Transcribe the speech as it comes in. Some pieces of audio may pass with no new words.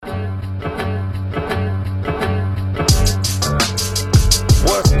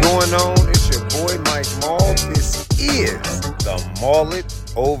Call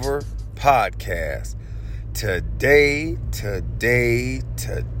It Over podcast. Today.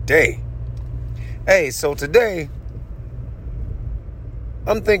 Hey, so today,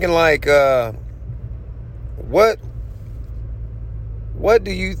 I'm thinking like, what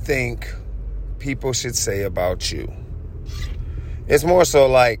do you think people should say about you? It's more so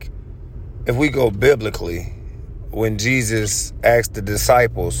like, if we go biblically, when Jesus asked the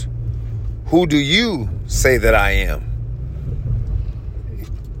disciples, who do you say that I am?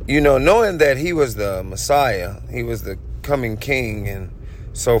 You know, knowing that he was the Messiah, he was the coming king and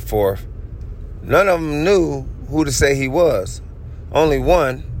so forth, none of them knew who to say he was. Only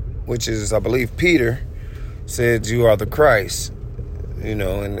one, which is, I believe, Peter, said, you are the Christ, you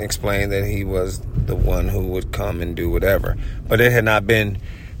know, and explained that he was the one who would come and do whatever. But it had not been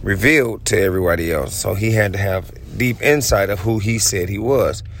revealed to everybody else. So he had to have deep insight of who he said he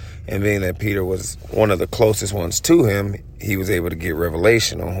was. And being that Peter was one of the closest ones to him, he was able to get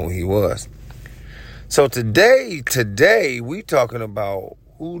revelation on who he was. So today we talking about,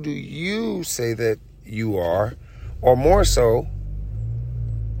 who do you say that you are? Or more so,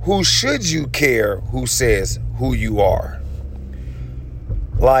 who should you care who says who you are?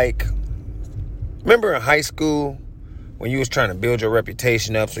 Like, remember in high school when you was trying to build your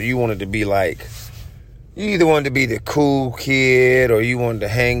reputation up, so you wanted to be like, you either wanted to be the cool kid or you wanted to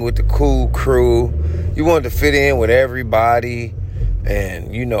hang with the cool crew. You wanted to fit in with everybody,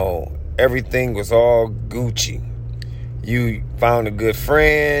 and, you know, everything was all Gucci. You found a good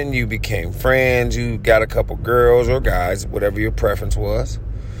friend, you became friends, you got a couple girls or guys, whatever your preference was.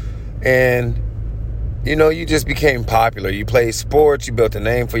 And, you know, you just became popular. You played sports, you built a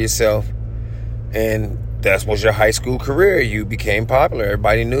name for yourself, and that was your high school career. You became popular.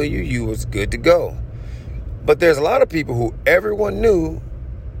 Everybody knew you. You was good to go. But there's a lot of people who everyone knew,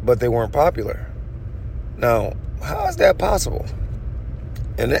 but they weren't popular. Now, how is that possible?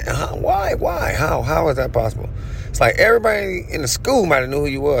 And why? How is that possible? It's like everybody in the school might have knew who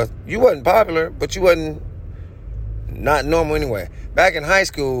you was. You wasn't popular, but you wasn't not normal anyway. Back in high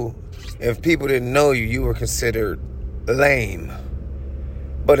school, if people didn't know you, you were considered lame.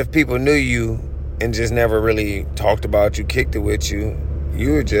 But if people knew you and just never really talked about you, kicked it with you,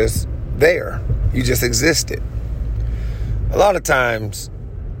 you were just there. You just existed. A lot of times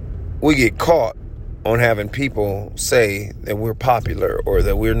we get caught on having people say that we're popular or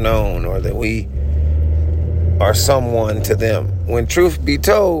that we're known or that we are someone to them. When truth be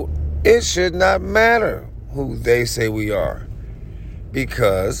told, it should not matter who they say we are.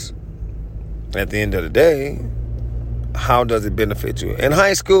 Because at the end of the day, how does it benefit you? In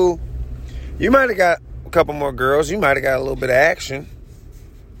high school, you might have got a couple more girls. You might have got a little bit of action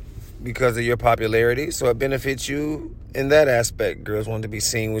because of your popularity. So it benefits you in that aspect. Girls wanted to be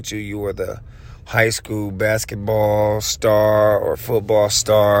seen with you. You were the high school basketball star or football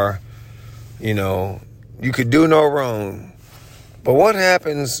star. You know, you could do no wrong. But what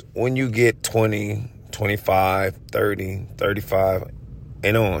happens when you get 20, 25, 30, 35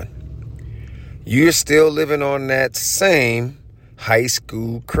 and on? You're still living on that same high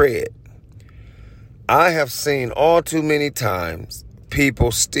school cred. I have seen all too many times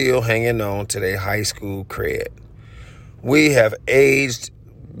people still hanging on to their high school cred. We have aged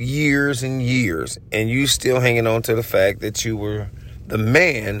years and years, and you still hanging on to the fact that you were the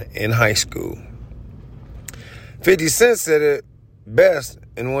man in high school. 50 Cent said it best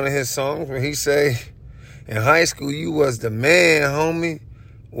in one of his songs where he say, in high school you was the man, homie.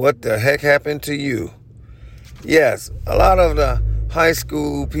 What the heck happened to you? Yes, a lot of the high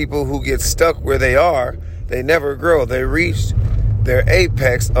school people who get stuck where they are, they never grow. They reached their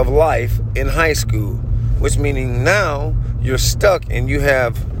apex of life in high school, which meaning now you're stuck and you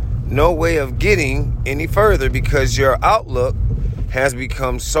have no way of getting any further because your outlook has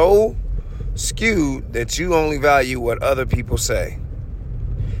become so skewed that you only value what other people say.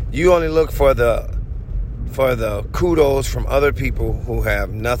 You only look for the kudos from other people who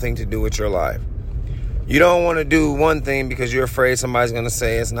have nothing to do with your life. You don't want to do one thing because you're afraid somebody's going to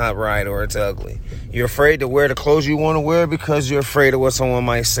say it's not right or it's ugly. You're afraid to wear the clothes you want to wear because you're afraid of what someone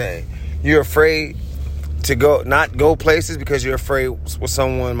might say. You're afraid to not go places because you're afraid what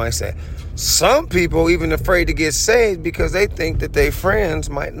someone might say. Some people even afraid to get saved because they think that their friends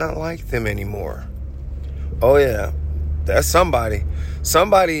might not like them anymore. Oh yeah, that's somebody.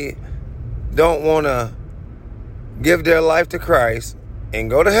 Somebody don't want to give their life to Christ and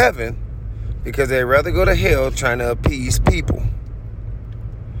go to heaven because they'd rather go to hell trying to appease people.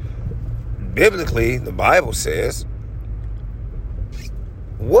 Biblically, the Bible says,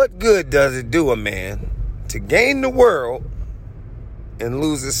 what good does it do a man to gain the world and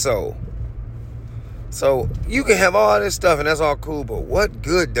lose his soul? So you can have all this stuff and that's all cool, but what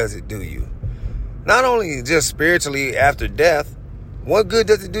good does it do you? Not only just spiritually after death, what good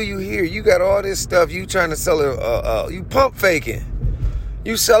does it do you here? You got all this stuff. You trying to sell you pump faking.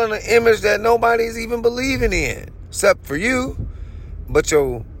 You selling an image that nobody's even believing in, except for you. But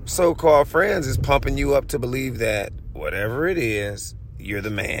your so-called friends is pumping you up to believe that whatever it is, you're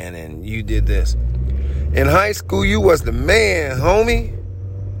the man and you did this. In high school, you was the man, homie.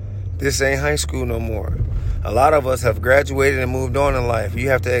 This ain't high school no more. A lot of us have graduated and moved on in life. You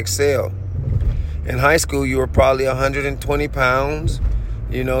have to excel. In high school, you were probably 120 pounds.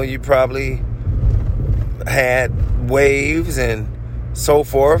 You know, you probably had waves and so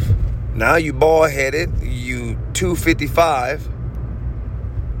forth. Now you bald-headed. You 255.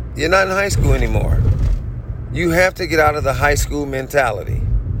 You're not in high school anymore. You have to get out of the high school mentality.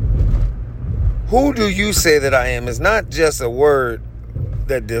 Who do you say that I am is not just a word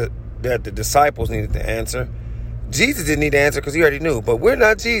that the disciples needed to answer. Jesus didn't need to answer because he already knew. But we're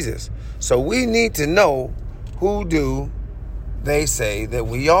not Jesus. So we need to know, who do they say that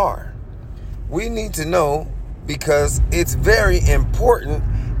we are? We need to know because it's very important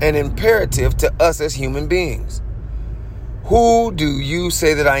and imperative to us as human beings. Who do you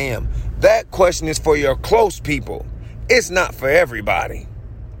say that I am? That question is for your close people. It's not for everybody.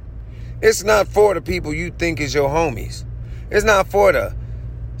 It's not for the people you think is your homies. It's not for the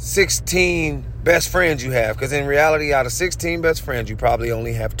 16 best friends you have, because in reality, out of 16 best friends, you probably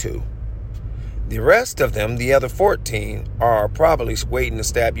only have 2. The rest of them, the other 14, are probably waiting to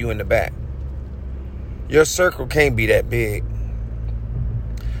stab you in the back. Your circle can't be that big.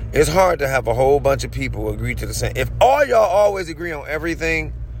 It's hard to have a whole bunch of people agree to the same. If all y'all always agree on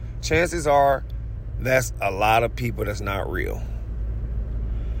everything, chances are that's a lot of people that's not real.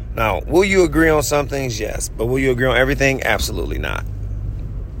 Now, will you agree on some things? Yes. But will you agree on everything? Absolutely not.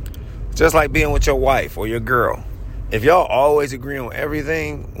 Just like being with your wife or your girl. If y'all always agree on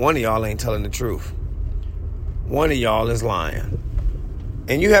everything, one of y'all ain't telling the truth. One of y'all is lying.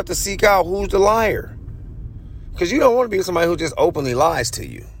 And you have to seek out who's the liar. Because you don't want to be with somebody who just openly lies to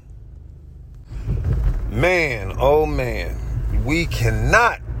you. Man, oh man, we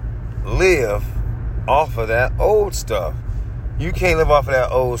cannot live off of that old stuff. You can't live off of that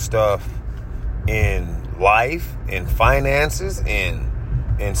old stuff in life, in finances, in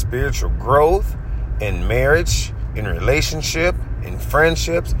spiritual growth, in marriage, in relationship, in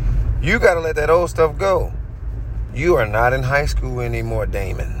friendships. You got to let that old stuff go. You are not in high school anymore,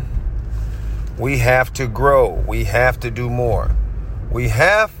 Damon. We have to grow. We have to do more. We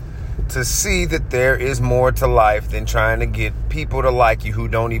have to see that there is more to life than trying to get people to like you who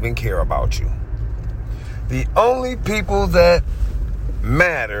don't even care about you. The only people that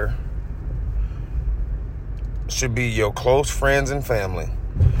matter should be your close friends and family.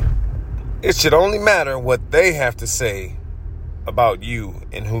 It should only matter what they have to say about you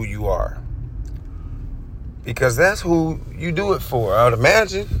and who you are. Because that's who you do it for, I would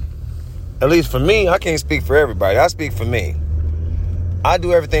imagine. At least for me, I can't speak for everybody. I speak for me. I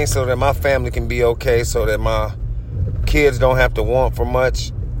do everything so that my family can be okay, so that my kids don't have to want for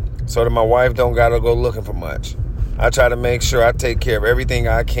much, so that my wife don't got to go looking for much. I try to make sure I take care of everything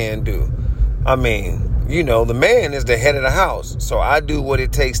I can do. I mean, you know, the man is the head of the house, so I do what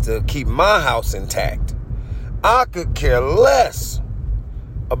it takes to keep my house intact. I could care less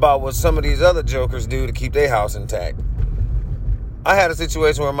about what some of these other jokers do to keep their house intact. I had a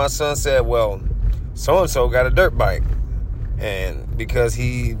situation where my son said, well, so-and-so got a dirt bike. And because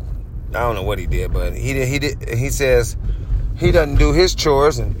I don't know what he did, but he says he doesn't do his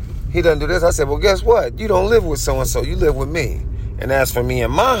chores and he doesn't do this. I said, well, guess what? You don't live with so-and-so. You live with me. And as for me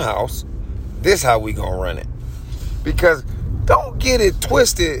and my house, this how we gonna run it. Because don't get it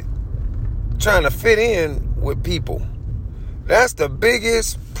twisted trying to fit in with people. That's the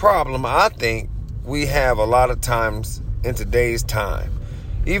biggest problem I think we have a lot of times in today's time.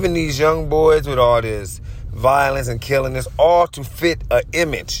 Even these young boys with all this violence and killing, it's all to fit an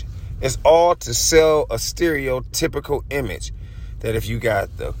image. It's all to sell a stereotypical image. That if you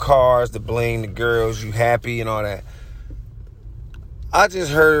got the cars, the bling, the girls, you happy and all that. I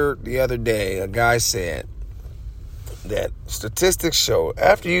just heard the other day a guy said that statistics show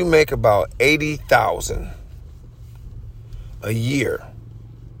after you make about $80,000 a year,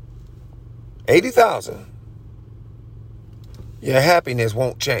 80,000, your happiness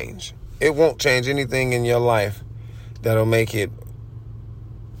won't change. It won't change anything in your life that'll make it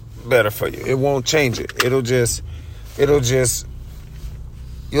better for you. It won't change it. You'll just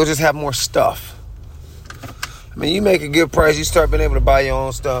have more stuff. I mean, you make a good price, you start being able to buy your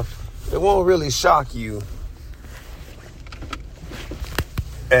own stuff. It won't really shock you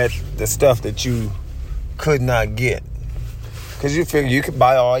at the stuff that you could not get. Because you figure you could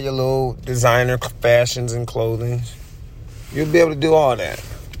buy all your little designer fashions and clothing. You'll be able to do all that.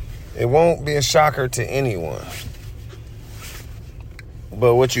 It won't be a shocker to anyone.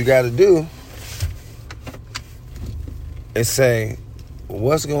 But what you got to do is say,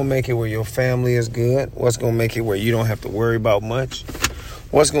 what's going to make it where your family is good? What's going to make it where you don't have to worry about much?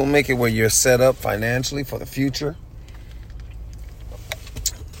 What's going to make it where you're set up financially for the future?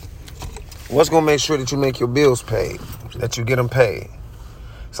 What's going to make sure that you make your bills paid, that you get them paid?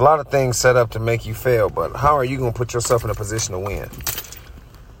 It's a lot of things set up to make you fail, but how are you going to put yourself in a position to win?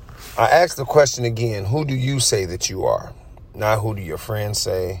 I asked the question again, who do you say that you are? Not who do your friends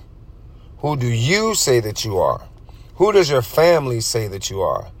say. Who do you say that you are? Who does your family say that you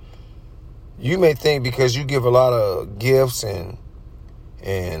are? You may think because you give a lot of gifts and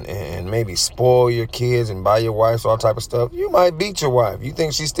maybe spoil your kids and buy your wife all type of stuff, you might beat your wife. You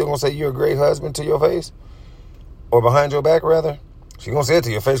think she's still going to say you're a great husband to your face? Or behind your back, rather? She's going to say it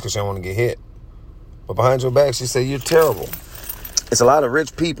to your face because she don't want to get hit. But behind your back, she say you're terrible. It's a lot of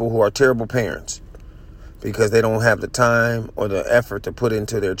rich people who are terrible parents because they don't have the time or the effort to put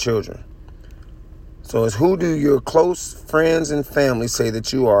into their children. So it's who do your close friends and family say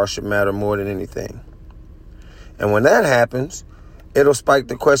that you are should matter more than anything. And when that happens, it'll spike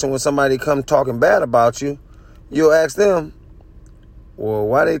the question when somebody come talking bad about you. You'll ask them, well,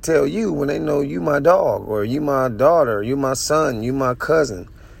 why they tell you when they know you my dog or you my daughter, you my son, you my cousin?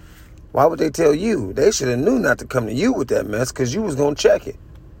 Why would they tell you? They should have knew not to come to you with that mess because you was going to check it.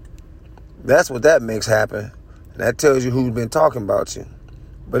 That's what that makes happen. And that tells you who's been talking about you.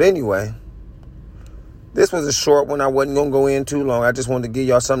 But anyway, this was a short one. I wasn't going to go in too long. I just wanted to give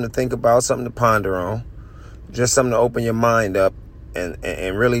y'all something to think about, something to ponder on. Just something to open your mind up and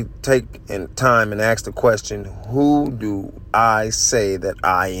really take in time and ask the question, who do I say that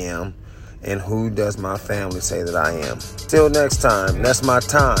I am? And who does my family say that I am? Till next time, that's my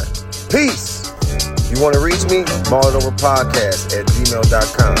time. Peace. If you want to reach me,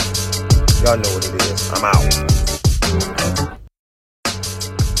 mullitoverpodcast@gmail.com. Y'all know what it is. I'm out.